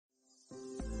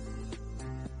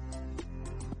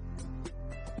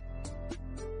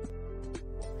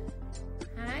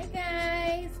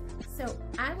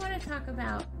I want to talk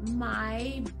about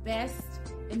my best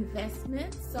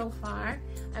investment so far.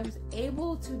 I was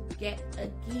able to get,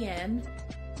 again,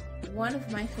 one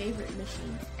of my favorite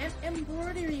machines, an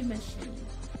embroidery machine.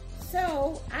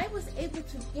 So I was able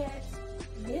to get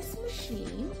this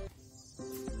machine,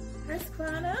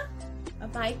 Husqvarna, a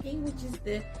Viking, which is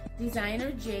the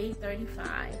Designer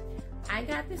J35. I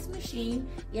got this machine.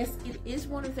 Yes, it is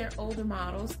one of their older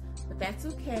models, but that's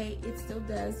okay. It still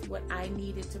does what I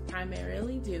needed to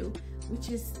primarily do, which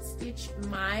is stitch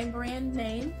my brand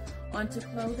name onto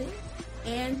clothing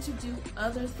and to do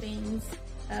other things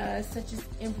such as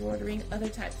embroidering other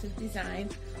types of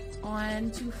designs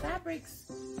onto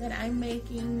fabrics that I'm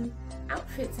making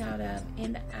outfits out of,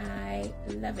 and I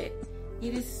love it.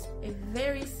 It is a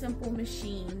very simple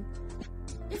machine.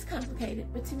 It's complicated,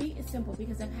 but to me it's simple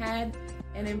because I've had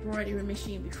an embroidery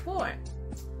machine before.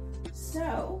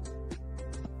 So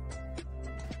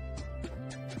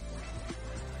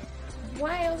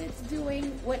while it's doing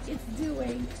what it's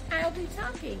doing, I'll be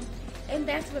talking. And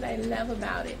that's what I love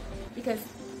about it, because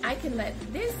I can let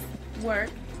this work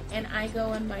and I go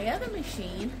on my other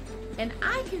machine and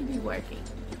I can be working.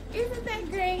 Isn't that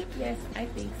great? Yes, I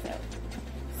think so.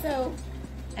 So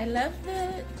I love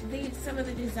some of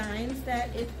the designs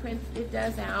that it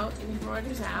does out, it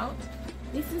embroiders out.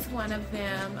 This is one of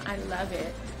them. I love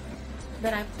it.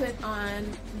 That I put on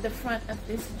the front of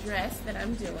this dress that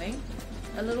I'm doing,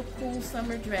 a little cool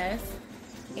summer dress,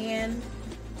 and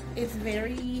it's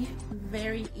very,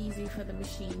 very easy for the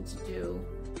machine to do.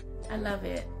 I love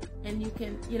it. And you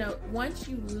can, once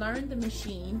you learn the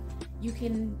machine, you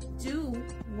can do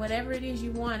whatever it is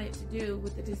you want it to do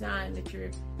with the design that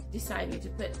you're deciding to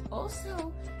put.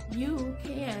 Also, you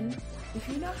can, if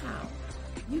you know how,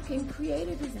 you can create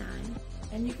a design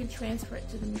and you can transfer it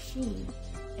to the machine,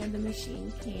 and the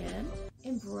machine can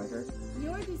embroider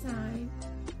your design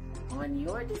on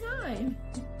your design.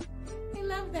 I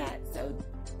love that. So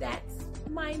that's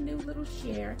my new little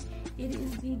share. It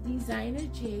is the Designer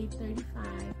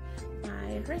J35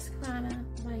 by Husqvarna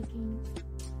Viking.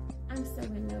 I'm so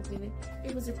in love with it.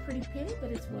 It was a pretty penny,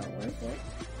 but it's well worth it.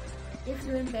 If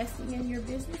you're investing in your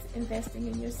business, investing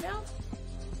in yourself,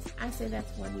 I say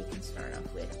that's one you can start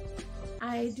off with.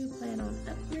 I do plan on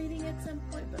upgrading at some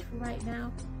point, but for right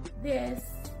now, this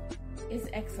is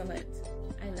excellent.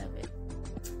 I love it.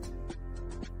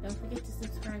 Don't forget to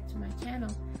subscribe to my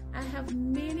channel. I have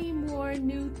many more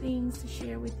new things to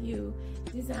share with you,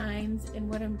 designs and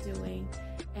what I'm doing,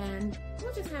 and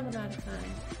we'll just have a lot of fun.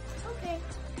 Okay,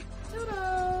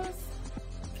 toodles!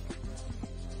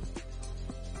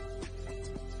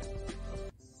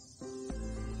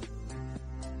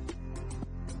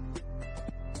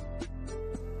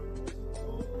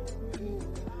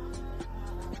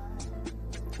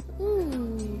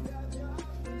 Ooh,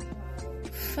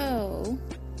 faux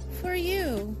for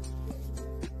you.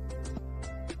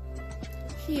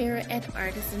 Here at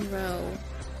Artisan Row,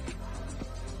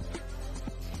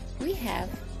 we have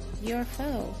your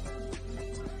faux.